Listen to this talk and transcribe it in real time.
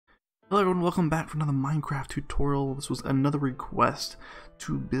Hello everyone, welcome back for another Minecraft tutorial. This was another request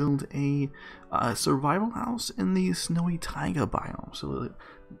to build a survival house in the Snowy Taiga biome. So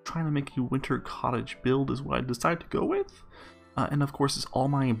trying to make a winter cottage build is what I decided to go with. And of course it's all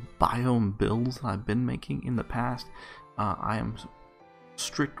my biome builds that I've been making in the past. I am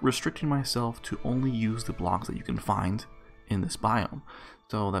restricting myself to only use the blocks that you can find in this biome.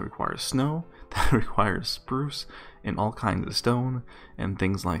 So that requires snow, that requires spruce, and all kinds of stone, and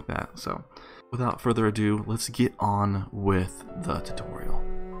things like that. So without further ado, let's get on with the tutorial.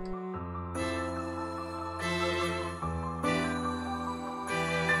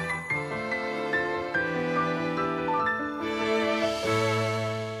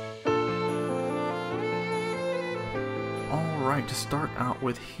 Alright, to start out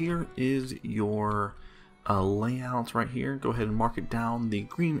with, here is your layout right here. Go ahead and mark it down. The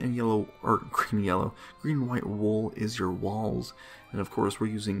green and yellow, or green white wool is your walls, and of course we're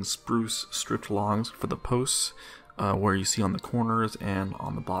using spruce stripped logs for the posts, where you see on the corners and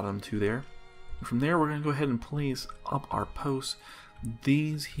on the bottom too there. From there we're going to go ahead and place up our posts.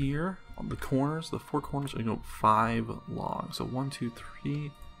 These here on the corners, the four corners, are going to go 5 logs. So 1, 2,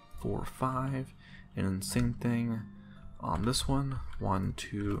 3, 4, 5, and then same thing on this one. 1,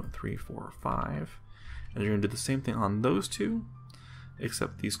 2, 3, 4, 5. And you're going to do the same thing on those two,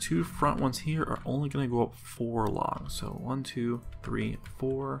 except these two front ones here are only going to go up 4 logs. So 1, 2, 3,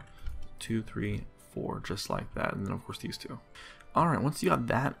 4, 2, 3, 4, just like that. And then of course these two. Alright, once you got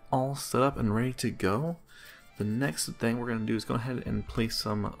that all set up and ready to go, the next thing we're going to do is go ahead and place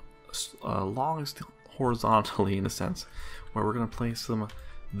some logs horizontally, in a sense, where we're going to place them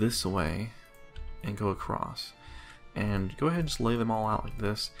this way and go across. And go ahead and just lay them all out like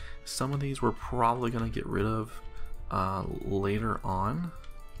this. Some of these we're probably going to get rid of later on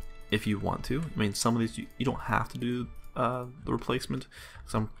if you want to. I mean, some of these you don't have to do the replacement,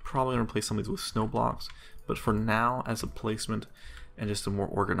 so I'm probably going to replace some of these with snow blocks, but for now, as a placement and just a more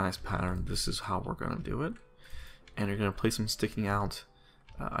organized pattern, this is how we're going to do it. And you're going to place them sticking out,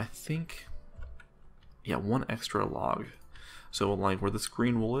 I think, yeah, 1 extra log. So like where this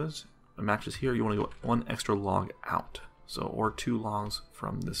green wool is, matches here, you want to go 1 extra log out, so, or 2 logs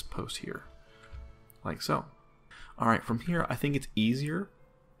from this post here, like so. Alright, from here I think it's easier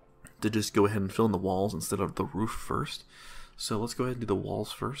to just go ahead and fill in the walls instead of the roof first. So let's go ahead and do the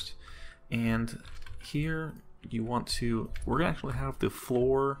walls first. And here you want to, we're gonna actually have the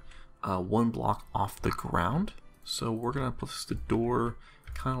floor 1 block off the ground, so we're gonna place the door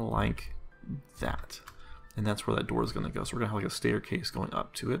kind of like that, and that's where that door is gonna go. So we're gonna have like a staircase going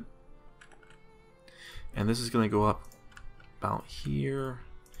up to it. And this is going to go up about here,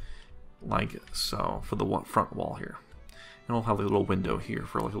 like so, for the front wall here. And we'll have a little window here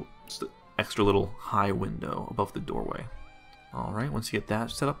for like just an extra little high window above the doorway. Alright, once you get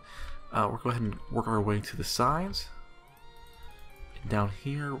that set up, we'll go ahead and work our way to the sides. And down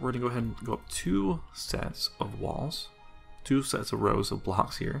here, we're going to go ahead and go up 2 sets of walls, 2 sets of rows of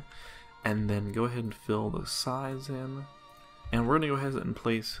blocks here. And then go ahead and fill the sides in. And we're going to go ahead and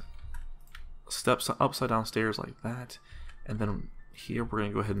place steps upside down stairs like that, and then here we're going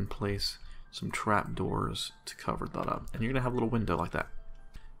to go ahead and place some trap doors to cover that up, and you're going to have a little window like that.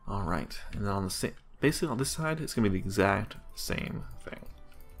 Alright, and then on the same, basically on this side it's going to be the exact same thing.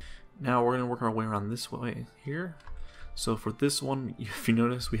 Now we're going to work our way around this way here. So for this one, if you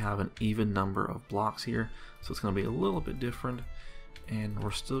notice, we have an even number of blocks here, so it's going to be a little bit different, and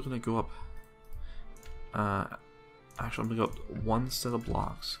we're still going to go up, actually I'm going to go up 1 set of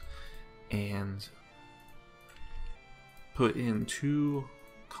blocks and put in 2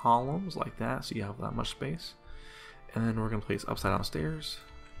 columns like that, so you have that much space. And then we're going to place upside down stairs,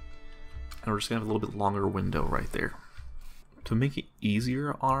 and we're just going to have a little bit longer window right there. To make it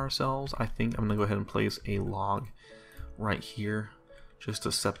easier on ourselves, I think I'm going to go ahead and place a log right here just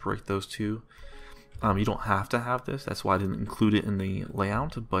to separate those two. You don't have to have this, that's why I didn't include it in the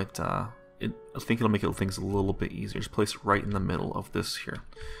layout, but I think it'll make things a little bit easier. Just place it right in the middle of this here,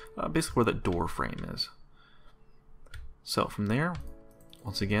 basically where that door frame is. So from there,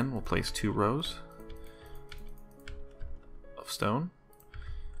 once again, we'll place 2 rows of stone,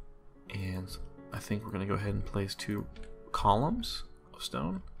 and I think we're going to go ahead and place 2 columns of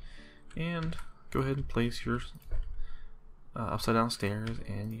stone, and go ahead and place your upside down stairs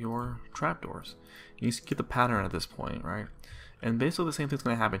and your trapdoors. You get the pattern at this point, right? And basically the same thing's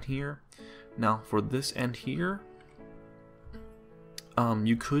going to happen here. Now for this end here,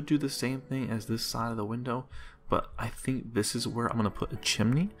 you could do the same thing as this side of the window, but I think this is where I'm going to put a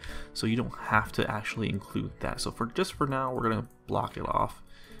chimney, so you don't have to actually include that. So for now, we're going to block it off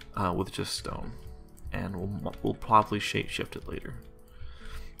with just stone, and we'll probably shape shift it later.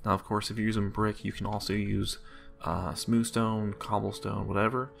 Now, of course, if you're using brick, you can also use smooth stone, cobblestone,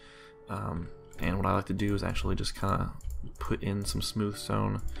 whatever. And what I like to do is actually just kind of put in some smooth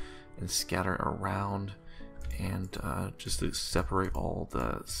stone and scatter it around, and just to separate all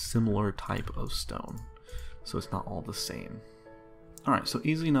the similar type of stone, so it's not all the same. Alright, so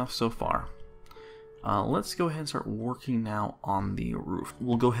easy enough so far. Let's go ahead and start working now on the roof.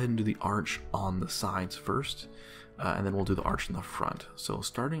 We'll go ahead and do the arch on the sides first, and then we'll do the arch in the front. So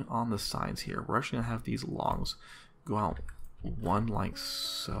starting on the sides here, we're actually going to have these logs go out one like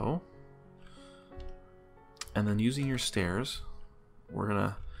so, and then using your stairs, we're going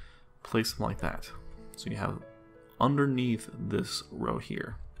to place them like that. So you have underneath this row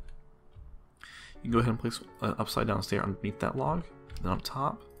here. You can go ahead and place an upside down stair underneath that log, then up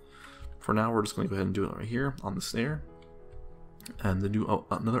top. For now, we're just going to go ahead and do it right here on the stair, and then do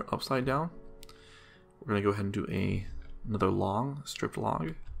another upside down. We're going to go ahead and do another long stripped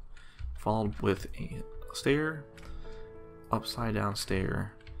log, followed with a stair, upside down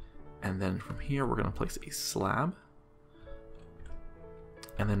stair, and then from here we're going to place a slab.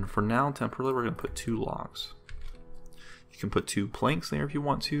 And then for now, temporarily, we're going to put 2 logs. You can put 2 planks there if you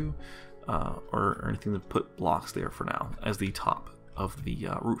want to, or anything to put blocks there for now as the top of the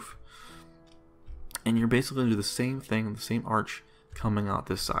roof. And you're basically going to do the same thing, the same arch coming out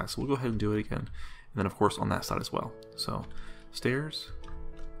this side. So we'll go ahead and do it again. And then of course on that side as well. So stairs,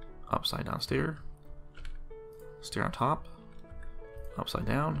 upside down stair, stair on top, upside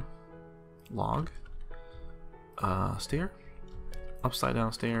down, log, stair, upside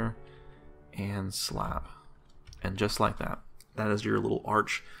down stair, and slab. And just like that, that is your little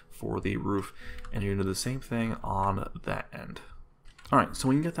arch for the roof, and you're going to do the same thing on that end. Alright, so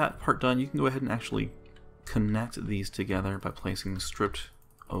when you get that part done, you can go ahead and actually connect these together by placing stripped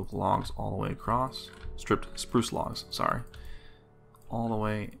oak logs all the way across, stripped spruce logs, sorry, all the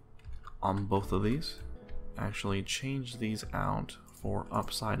way on both of these. Actually change these out for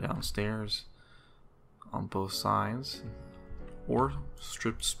upside down stairs on both sides, or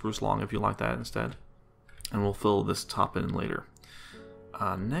stripped spruce log if you like that instead. And we'll fill this top in later.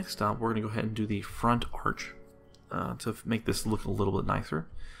 Next up, we're going to go ahead and do the front arch to make this look a little bit nicer.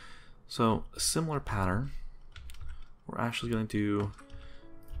 So a similar pattern. We're actually going to do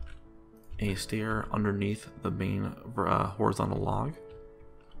a stair underneath the main horizontal log,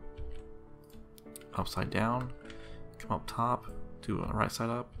 upside down, come up top, do a right side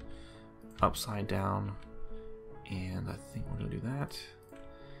up, upside down, and I think we're going to do that,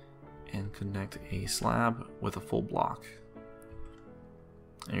 and connect a slab with a full block.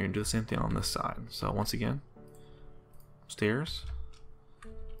 And you're going to do the same thing on this side. So once again, stairs,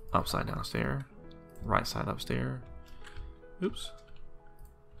 upside down stair, right side up stair, oops,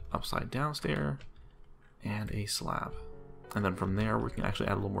 upside down stair, and a slab. And then from there we can actually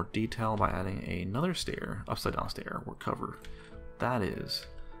add a little more detail by adding another stair, upside down stair, or cover. That is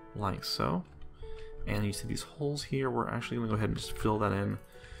like so. And you see these holes here, we're actually going to go ahead and just fill that in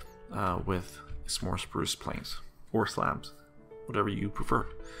with some more spruce planks or slabs, whatever you prefer.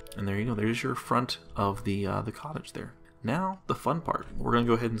 And there you go, there's your front of the cottage there. Now the fun part, we're going to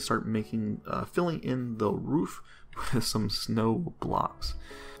go ahead and start making filling in the roof with some snow blocks.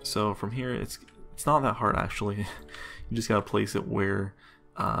 So from here, it's not that hard actually. You just got to place it where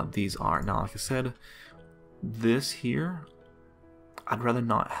these are. Now like I said, this here, I'd rather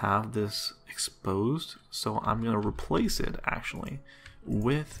not have this exposed, so I'm going to replace it actually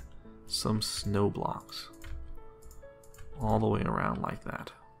with some snow blocks all the way around like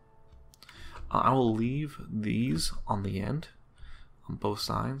that. I will leave these on the end on both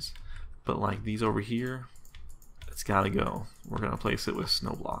sides, but like these over here, it's gotta go. We're gonna place it with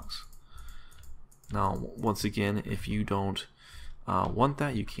snow blocks. Now once again, if you don't want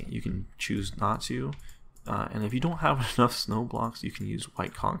that, you can choose not to, and if you don't have enough snow blocks, you can use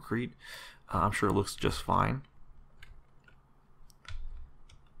white concrete. I'm sure it looks just fine.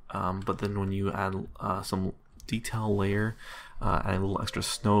 But then when you add some detail layer, add a little extra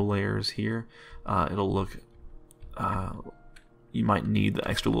snow layers here, it'll look, you might need the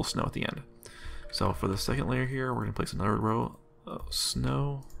extra little snow at the end. So for the second layer here, we're going to place another row of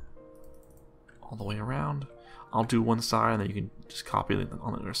snow all the way around. I'll do one side and then you can just copy it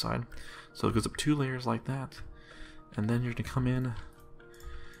on the other side. So it goes up 2 layers like that, and then you're going to come in,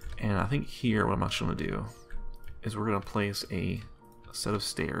 and I think here what I'm actually going to do is we're going to place a set of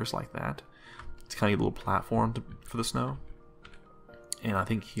stairs like that. It's kind of a little platform for the snow. And I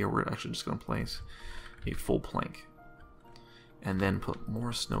think here we're actually just going to place a full plank. And then put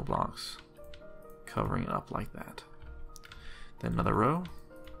more snow blocks covering it up like that. Then another row.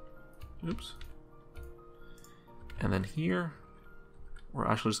 Oops. And then here we're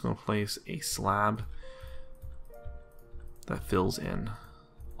actually just going to place a slab that fills in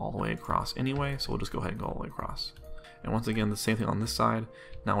all the way across anyway, so we'll just go ahead and go all the way across. And once again, the same thing on this side.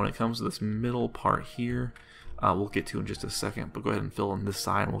 Now when it comes to this middle part here, we'll get to in just a second, but go ahead and fill in this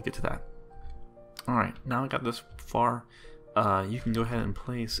side and we'll get to that. Alright, now I got this far, you can go ahead and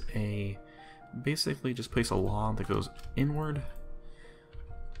place basically just place a log that goes inward,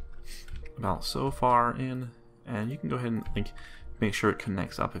 about so far in, and you can go ahead and like make sure it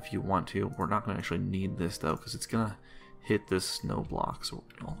connects up if you want to. We're not going to actually need this though, because it's going to hit this snow block, so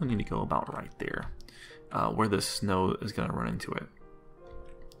we only need to go about right there, where this snow is going to run into it.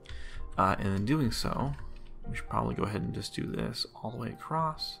 And in doing so, we should probably go ahead and just do this all the way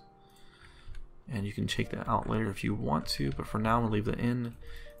across. And you can take that out later if you want to, but for now we'll leave that in,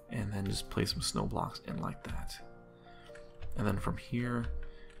 and then just place some snow blocks in like that. And then from here,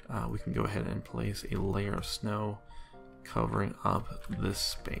 we can go ahead and place a layer of snow covering up this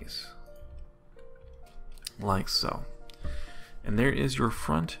space, like so. And there is your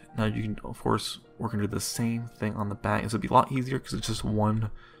front. Now you can, of course, we're going to do the same thing on the back. It's going to be a lot easier because it's just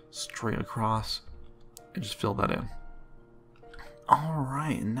one straight across, and just fill that in.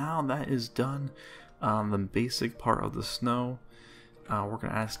 Alright, now that is done, the basic part of the snow, we're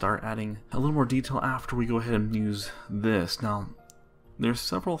going to start adding a little more detail after we go ahead and use this. Now, there's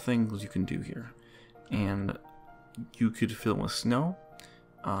several things you can do here, and you could fill it with snow,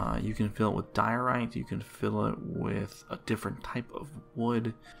 you can fill it with diorite, you can fill it with a different type of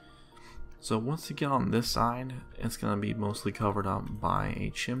wood. So once you get on this side, it's going to be mostly covered up by a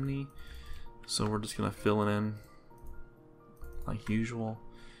chimney, so we're just going to fill it in like usual,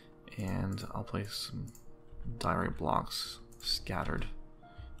 and I'll place some diorite blocks scattered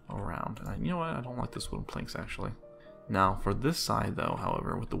around. And you know what, I don't like this wooden planks actually. Now for this side though,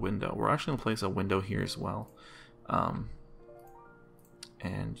 however, with the window, we're actually going to place a window here as well, and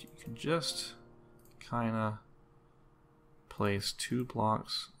you can just kind of place 2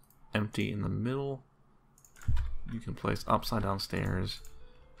 blocks empty in the middle. You can place upside down stairs.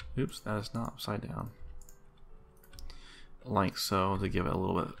 Oops, that is not upside down. Like so, to give it a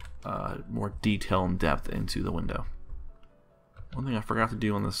little bit more detail and depth into the window. One thing I forgot to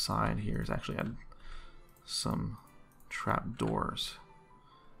do on the side here is actually add some trap doors,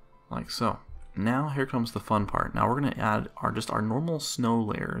 like so. Now here comes the fun part. Now we're going to add our normal snow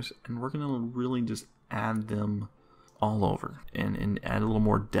layers, and we're going to really just add them all over and add a little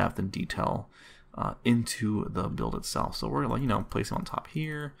more depth and detail into the build itself. So we're going to place them on top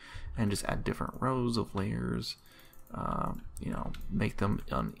here and just add different rows of layers. Make them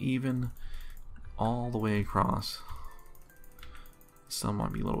uneven all the way across. Some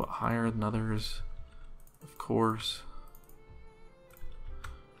might be a little bit higher than others, of course,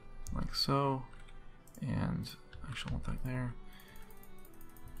 like so. And actually, one thing there,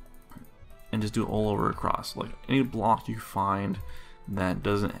 and just do it all over across. Like any block you find that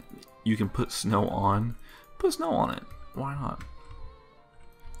doesn't, you can put snow on, put snow on it. Why not?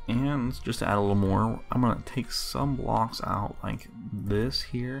 And just to add a little more, I'm going to take some blocks out like this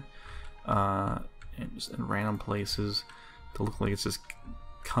here, and just in random places to look like it's just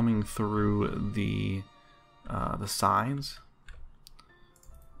coming through the sides,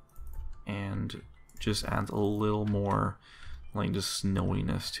 and just adds a little more like just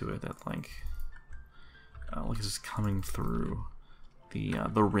snowiness to it, that like it's just coming through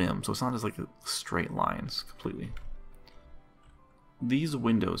the rim, so it's not just like straight lines completely. These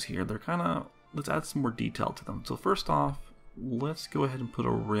windows here, they're kind of, let's add some more detail to them. So first off, let's go ahead and put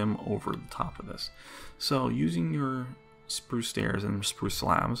a rim over the top of this. So using your spruce stairs and spruce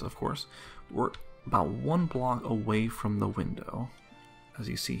slabs, of course, we're about 1 block away from the window. As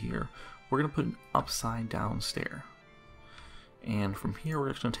you see here, we're going to put an upside down stair. And from here, we're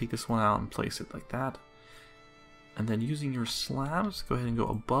just going to take this one out and place it like that. And then using your slabs, go ahead and go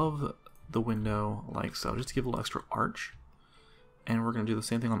above the window like so, just to give a little extra arch. And we're going to do the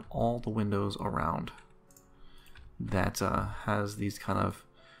same thing on all the windows around that has these kind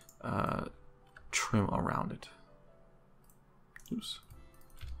of trim around it. Oops.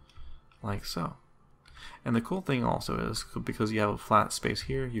 Like so. And the cool thing also is, because you have a flat space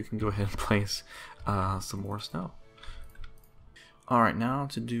here, you can go ahead and place some more snow. Alright, now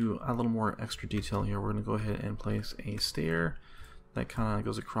to do a little more extra detail here, we're going to go ahead and place a stair that kind of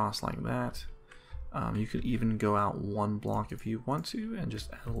goes across like that. You could even go out 1 block if you want to, and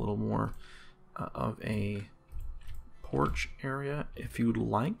just add a little more of a porch area if you'd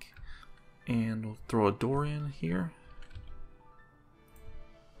like. And we'll throw a door in here,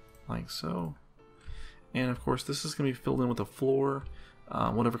 like so. And of course, this is going to be filled in with a floor,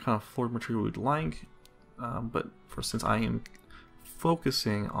 whatever kind of floor material we'd like. But since I am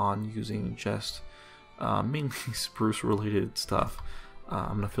focusing on using just mainly spruce related stuff,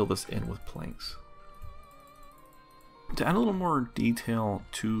 I'm going to fill this in with planks. To add a little more detail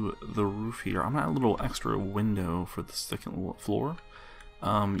to the roof here, I'm going to add a little extra window for the second floor.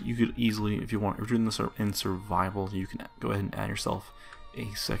 You could easily, if you're doing this in survival, you can go ahead and add yourself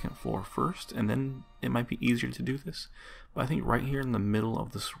a second floor first, and then it might be easier to do this. But I think right here in the middle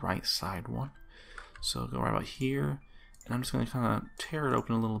of this right side one, so go right about here, and I'm just going to kind of tear it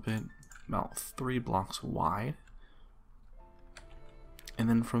open a little bit, about 3 blocks wide. And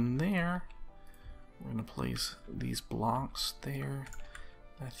then from there, we're going to place these blocks there.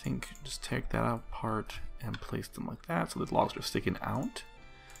 I think just take that apart and place them like that, so the logs are sticking out.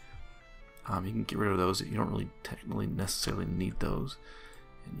 You can get rid of those. You don't really technically necessarily need those.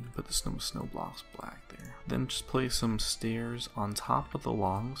 And you can put the snow blocks black there. Then just place some stairs on top of the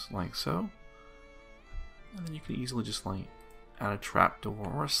logs, like so. And then you can easily just like add a trapdoor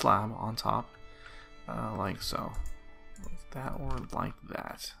or a slab on top, like so. Like that or like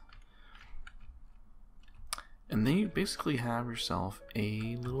that. And then you basically have yourself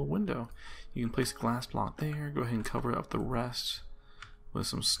a little window. You can place a glass block there, go ahead and cover up the rest with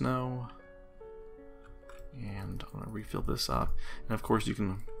some snow. And I'm going to refill this up. And of course you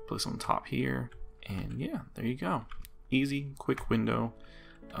can place on top here. And yeah, there you go. Easy, quick window.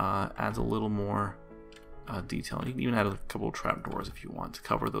 Adds a little more detail. You can even add a couple of trapdoors if you want to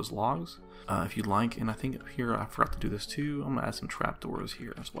cover those logs. If you'd like. And I think up here I forgot to do this too. I'm going to add some trapdoors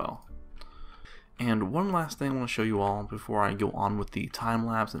here as well. And one last thing I want to show you all before I go on with the time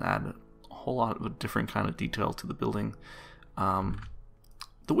lapse and add a whole lot of different kind of detail to the building.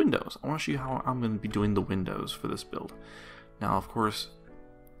 The windows. I want to show you how I'm going to be doing the windows for this build. Now, of course,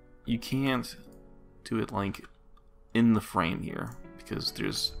 you can't do it like in the frame here because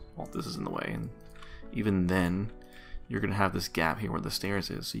there's, well, this is in the way, and even then you're going to have this gap here where the stairs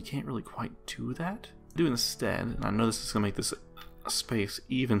is, so you can't really quite do that. Do instead, and I know this is going to make this a space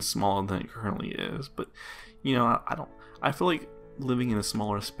even smaller than it currently is, but you know, I feel like living in a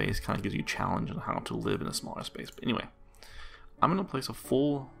smaller space kind of gives you a challenge on how to live in a smaller space. But anyway, I'm going to place a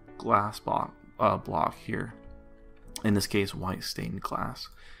full glass block here, in this case white stained glass,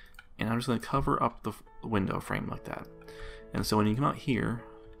 and I'm just going to cover up the window frame like that. And so when you come out here,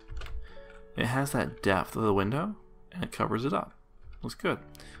 it has that depth of the window and it covers it up. Looks good.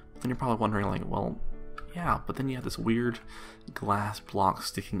 But then you're probably wondering like, well, yeah, but then you have this weird glass block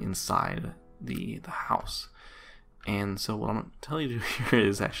sticking inside the house. And so what I'm going to tell you to do here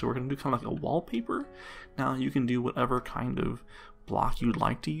is actually we're going to do kind of like a wallpaper. Now you can do whatever kind of block you'd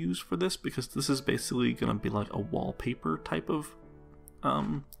like to use for this, because this is basically going to be like a wallpaper type of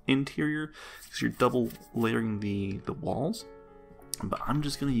interior, because you're double layering the walls. But I'm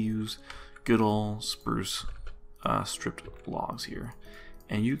just going to use good old spruce stripped logs here.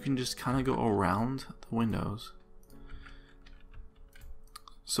 And you can just kind of go around the windows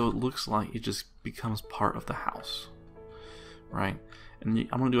so it looks like it just becomes part of the house, right? And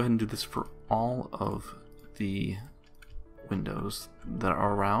I'm going to go ahead and do this for all of the windows that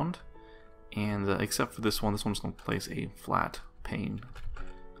are around, and except for this one's going to place a flat pane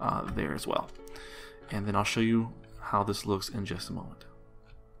there as well. And then I'll show you how this looks in just a moment.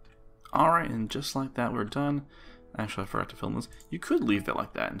 Alright, and just like that, we're done. Actually, I forgot to film this. You could leave that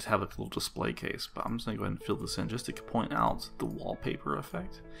like that and have a little display case, but I'm just going to go ahead and fill this in just to point out the wallpaper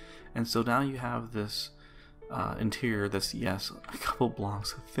effect. And so now you have this interior that's, yes, a couple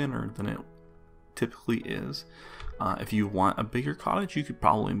blocks thinner than it typically is. If you want a bigger cottage, you could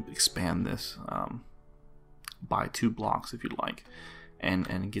probably expand this by 2 blocks if you'd like,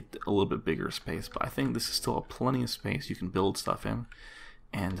 and get a little bit bigger space. But I think this is still plenty of space you can build stuff in.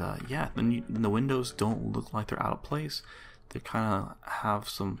 And yeah, then the windows don't look like they're out of place. They kind of have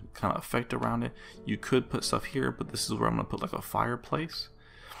some kind of effect around it. You could put stuff here, but this is where I'm going to put like a fireplace.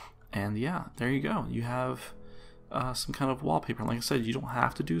 And yeah, there you go. You have some kind of wallpaper. And like I said, you don't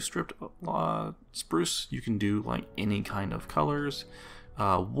have to do stripped spruce. You can do like any kind of colors,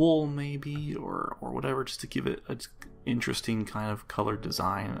 wool maybe, or whatever, just to give it an interesting kind of color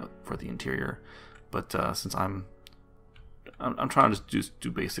design for the interior. But since I'm trying to just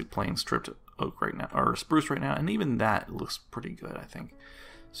do basic plain stripped oak right now, or spruce right now, and even that looks pretty good, I think.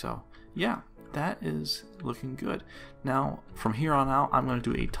 So yeah, that is looking good. Now from here on out, I'm going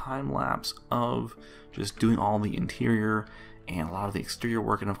to do a time lapse of just doing all the interior and a lot of the exterior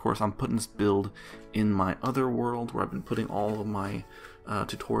work. And of course, I'm putting this build in my other world where I've been putting all of my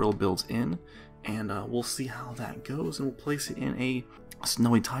tutorial builds in, and we'll see how that goes, and we'll place it in a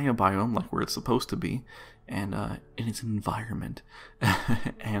Snowy Taiga biome, like where it's supposed to be, and in its environment.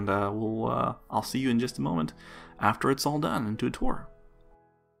 And I'll see you in just a moment after it's all done and do a tour.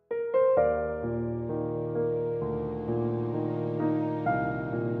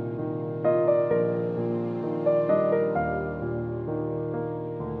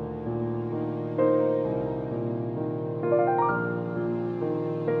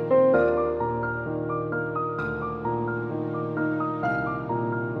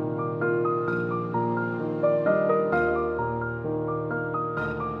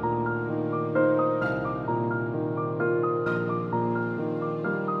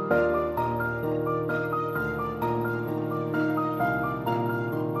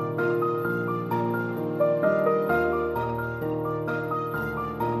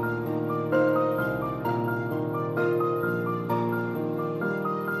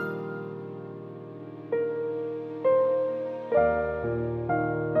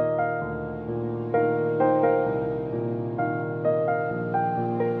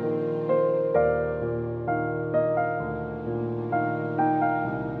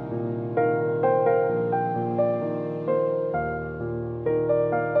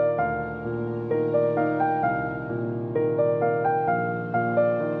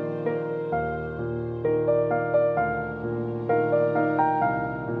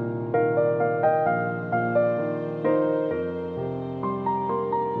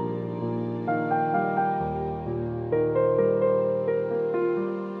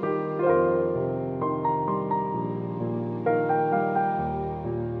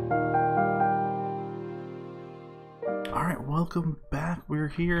 Alright, welcome back. We're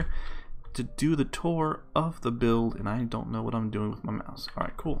here to do the tour of the build, and I don't know what I'm doing with my mouse.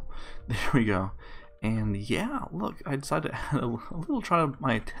 Alright, cool. There we go. And yeah, look, I decided to add a little try of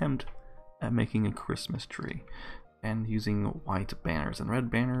my attempt at making a Christmas tree. And using white banners and red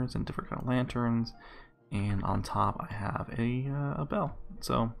banners and different kind of lanterns. And on top I have a bell.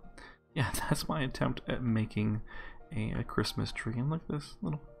 So yeah, that's my attempt at making a Christmas tree. And look at this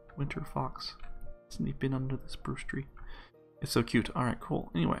little winter fox sneaking under the spruce tree. It's so cute. Alright,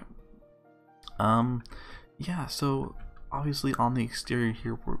 cool. Anyway. Yeah, so obviously on the exterior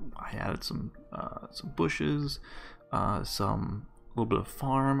here I added some bushes, some little bit of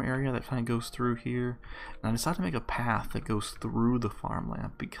farm area that kind of goes through here, and I decided to make a path that goes through the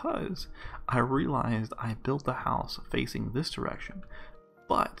farmland because I realized I built the house facing this direction,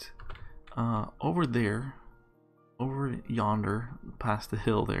 but over there, over yonder past the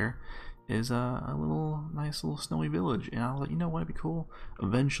hill there, is a nice little snowy village, and I was like, you know what, it'd be cool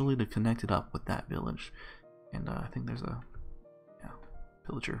eventually to connect it up with that village. And I think there's a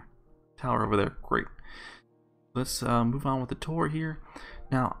villager tower over there. Great. Let's move on with the tour here.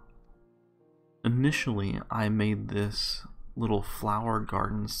 Now, initially I made this little flower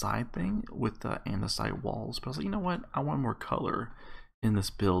garden side thing with the andesite walls, but I was like, you know what, I want more color in this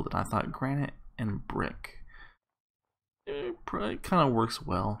build, and I thought granite and brick, it kind of works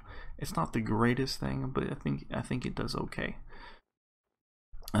well. It's not the greatest thing, but I think it does okay.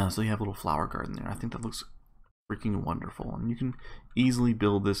 So you have a little flower garden there. I think that looks freaking wonderful, and you can easily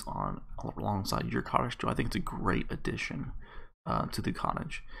build this alongside your cottage too. I think it's a great addition to the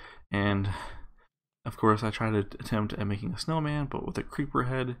cottage. And of course I tried to attempt at making a snowman, but with a creeper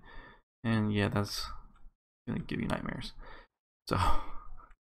head, and yeah, that's gonna give you nightmares. So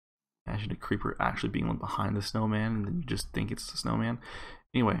imagine a creeper actually being behind the snowman, and then you just think it's the snowman.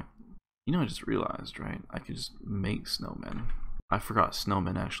 Anyway, you know, I just realized, right, I could just make snowmen. I forgot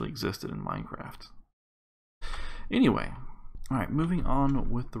snowmen actually existed in Minecraft. Anyway, alright, moving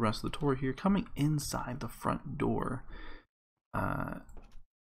on with the rest of the tour here. Coming inside the front door,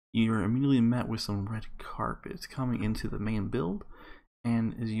 you're immediately met with some red carpets coming into the main build,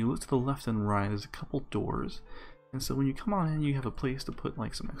 and as you look to the left and right, there's a couple doors, and so when you come on in, you have a place to put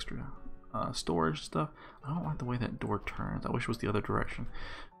like some extra storage stuff. I don't like the way that door turns. I wish it was the other direction,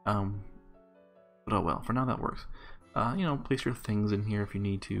 but oh well, for now that works. You know, place your things in here if you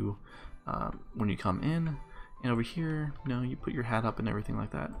need to when you come in. And over here, you know, you put your hat up and everything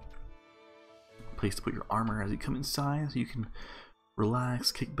like that. Place to put your armor as you come inside, so you can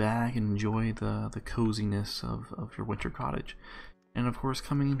relax, kick back, and enjoy the coziness of your winter cottage. And of course,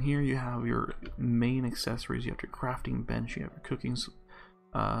 coming in here, you have your main accessories. You have your crafting bench, you have your cooking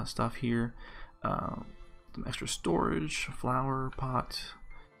stuff here, some extra storage, flower pot,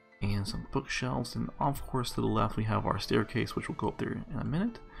 and some bookshelves. And of course, to the left, we have our staircase, which will go up there in a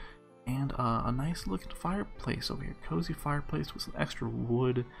minute. And a nice looking fireplace over here, cozy fireplace with some extra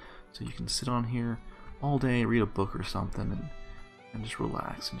wood, so you can sit on here all day, read a book or something, and just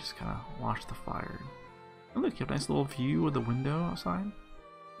relax and just kind of watch the fire. And look, you have a nice little view of the window outside.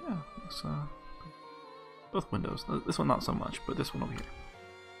 Yeah, it's both windows. This one not so much, but this one over here.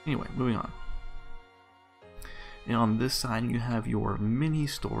 Anyway, moving on. And on this side, you have your mini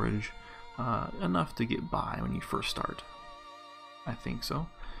storage, enough to get by when you first start. I think so.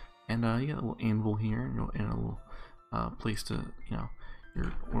 And you got a little anvil here, and a little place to, you know, your,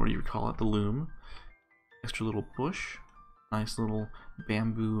 what do you call it, the loom. Extra little bush, nice little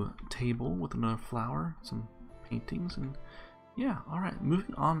bamboo table with another flower, some paintings, and yeah, alright,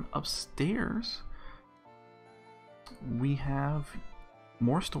 moving on upstairs. We have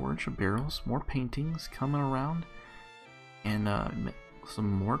more storage of barrels, more paintings coming around, and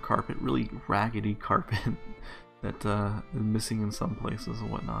some more carpet, really raggedy carpet. That is missing in some places and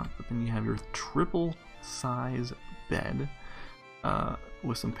whatnot. But then you have your triple size bed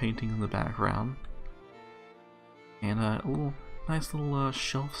with some paintings in the background, and a nice little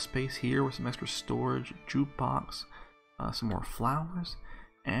shelf space here with some extra storage, jukebox, some more flowers,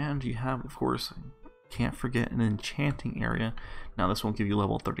 and you have, of course, can't forget, an enchanting area. Now this won't give you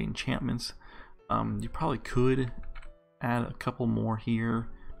level 30 enchantments. You probably could add a couple more here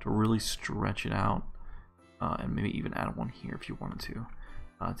to really stretch it out. And maybe even add one here if you wanted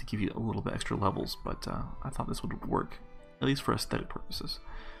to give you a little bit extra levels, but I thought this would work, at least for aesthetic purposes.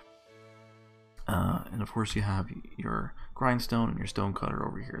 And of course you have your grindstone and your stone cutter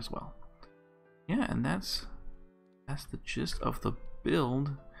over here as well. Yeah, and that's the gist of the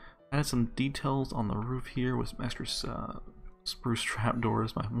build. I added some details on the roof here with some extra spruce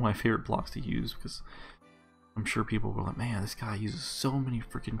trapdoors, one of my favorite blocks to use, because I'm sure people were like, man, this guy uses so many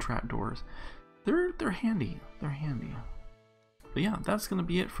freaking trapdoors. they're handy. They're handy. But yeah, that's gonna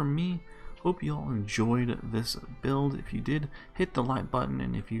be it from me. Hope you all enjoyed this build. If you did, hit the like button,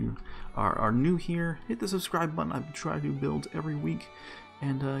 and if you are new here, hit the subscribe button. I try to do builds every week.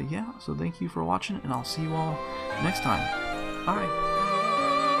 And yeah, so thank you for watching, and I'll see you all next time. Bye!